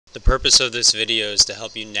The purpose of this video is to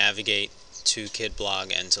help you navigate to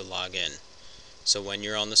kidblog and to log in. So when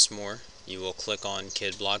you're on the s'more, you will click on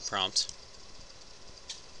kidblog prompt.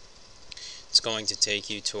 It's going to take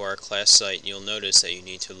you to our class site. You'll notice that you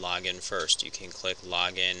need to log in first. You can click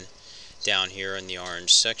login down here in the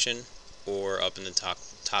orange section or up in the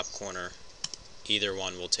top corner. Either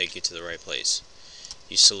one will take you to the right place.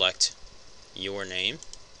 You select your name,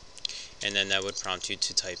 and then that would prompt you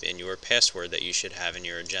to type in your password that you should have in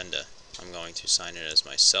your agenda. I'm going to sign in as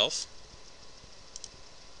myself.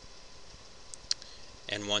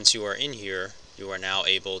 And once you are in here, you are now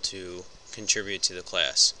able to contribute to the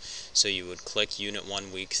class. So you would click Unit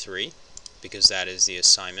 1 Week 3, because that is the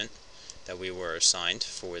assignment that we were assigned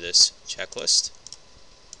for this checklist.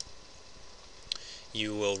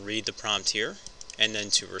 You will read the prompt here, and then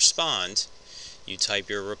to respond, you type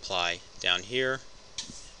your reply down here,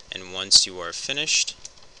 and once you are finished,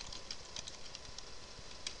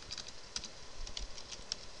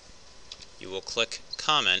 you will click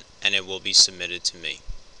comment and it will be submitted to me.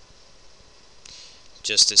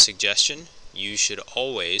 Just a suggestion, you should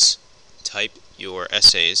always type your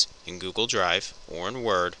essays in Google Drive or in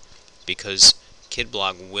Word, because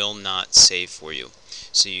kidblog will not save for you.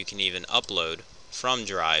 So you can even upload from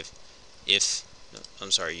Drive if,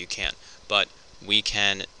 I'm sorry, you can't, but we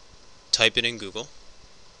can type it in Google.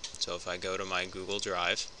 So if I go to my Google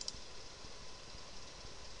Drive,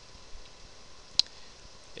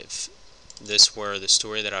 if this were the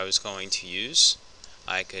story that I was going to use,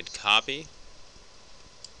 I could copy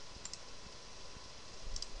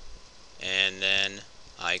and then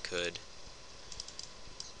I could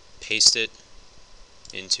paste it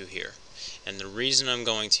into here. And the reason I'm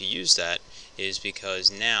going to use that is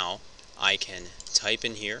because now I can type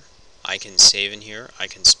in here, I can save in here, I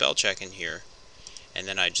can spell check in here, and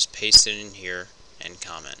then I just paste it in here and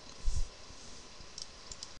comment.